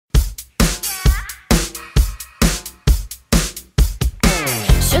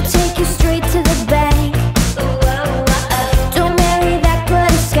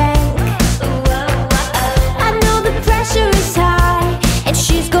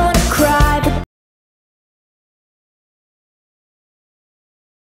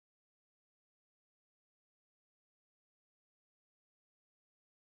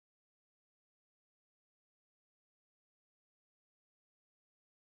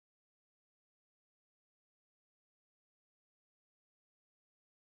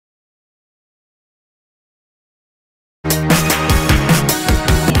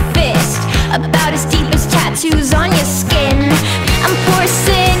bruises on your skin. I'm poor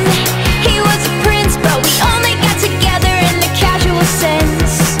sin. He was a prince, but we only got together in the casual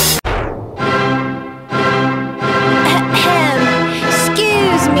sense. Ahem.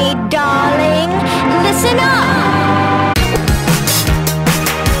 Excuse me, darling. Listen up.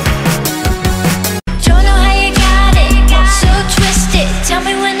 Don't know how you got it, so twisted. Tell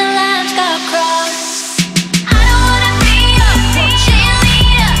me when the lines got crossed. I don't wanna be your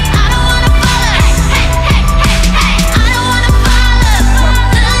cheerleader. I don't wanna follow. Hey. I don't wanna follow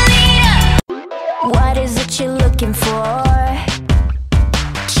the leader. What is it you're looking for?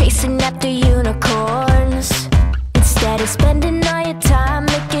 Chasing after unicorns instead of spending all your time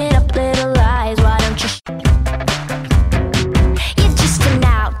making up little lies. Why don't you? You're just an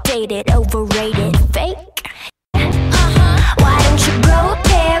outdated, overrated fake. Why don't you grow a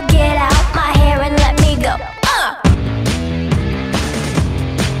pair, get out my hair and let me go?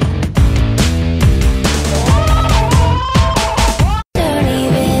 Don't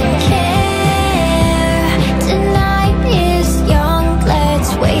even care. Tonight is young,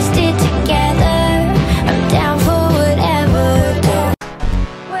 let's waste it together. I'm down for whatever. Don't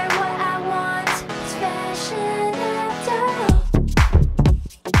wear what I want, it's fashionable.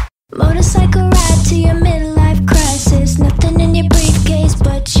 Motorcycle ride to your midlife crisis. Nothing in your briefcase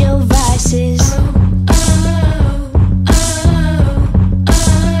but your vices.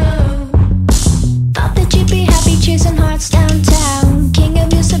 Thought that you'd be happy chasing hearts downtown. King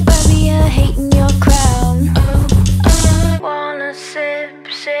of your suburbia, hating your crown. Wanna sip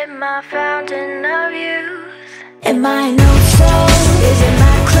my fountain of youth. Am I an old soul? Is it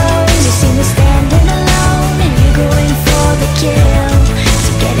my clothes? You see me standing alone and you're going for the kill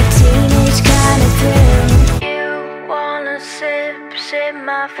to get a teenage kind of thrill. You wanna sip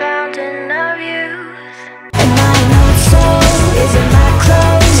my fountain of youth. Am I an old soul? Is it my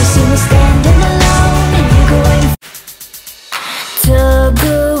clothes? You see me standing alone and you're going tug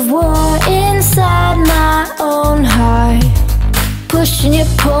of war inside my own heart. Pushing you,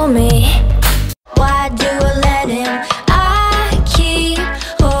 pull me. Why do I let him? I keep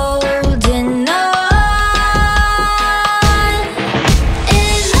holding on,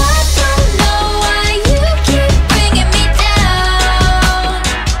 and I don't know why you keep bringing me down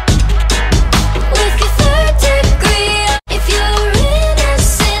with your third degree. If you're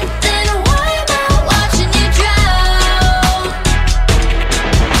innocent, then why am I watching you drown?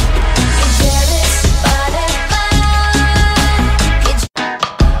 You're jealous butterfly.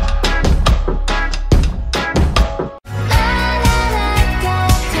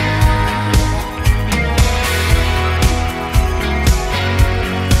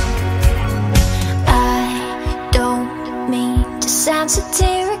 I don't mean to sound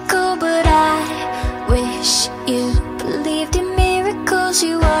satirical, but I wish you believed in miracles.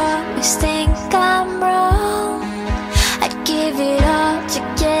 You always think I'm wrong. I'd give it all to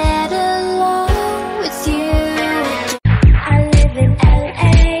get along with you. I live in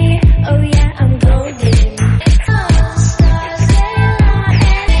LA, oh yeah, I'm golden. All stars align.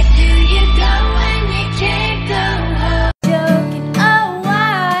 Where do you go when you can't go home? Joking, oh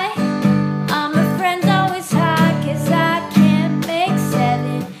why? All my friends always hide, 'cause I can't make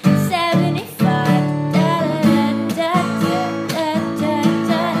 775. Da da da da da da da da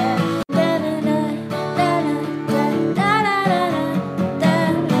da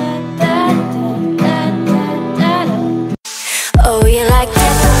oh, you like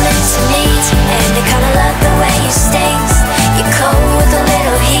peppermint to meat, and I kinda love the way you stings. You're cold with a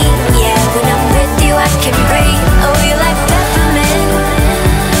little heat, yeah. When I'm with you, I can breathe. Oh, you like peppermint,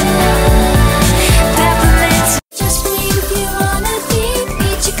 peppermint. Just believe if you wanna be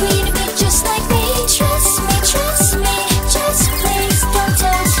peachy queen, a bit just like me. Trust me, just please don't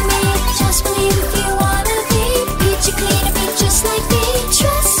touch me. Just believe if you wanna be peachy queen, a bit just like me.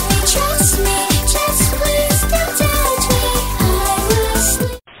 Trust me, just please don't touch me. I will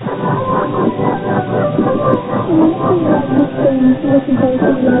sleep.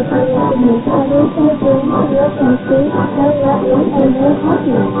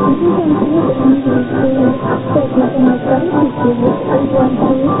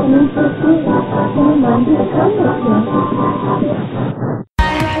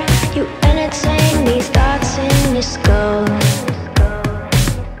 You entertain these thoughts in your skull.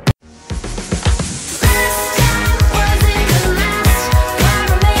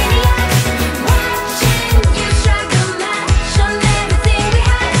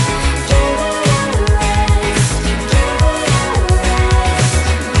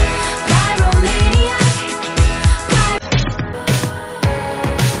 Pyromaniac.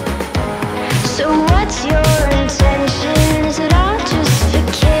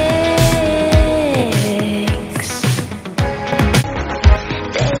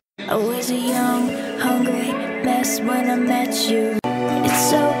 I was a young, hungry mess when I met you. It's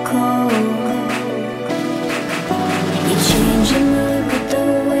so cold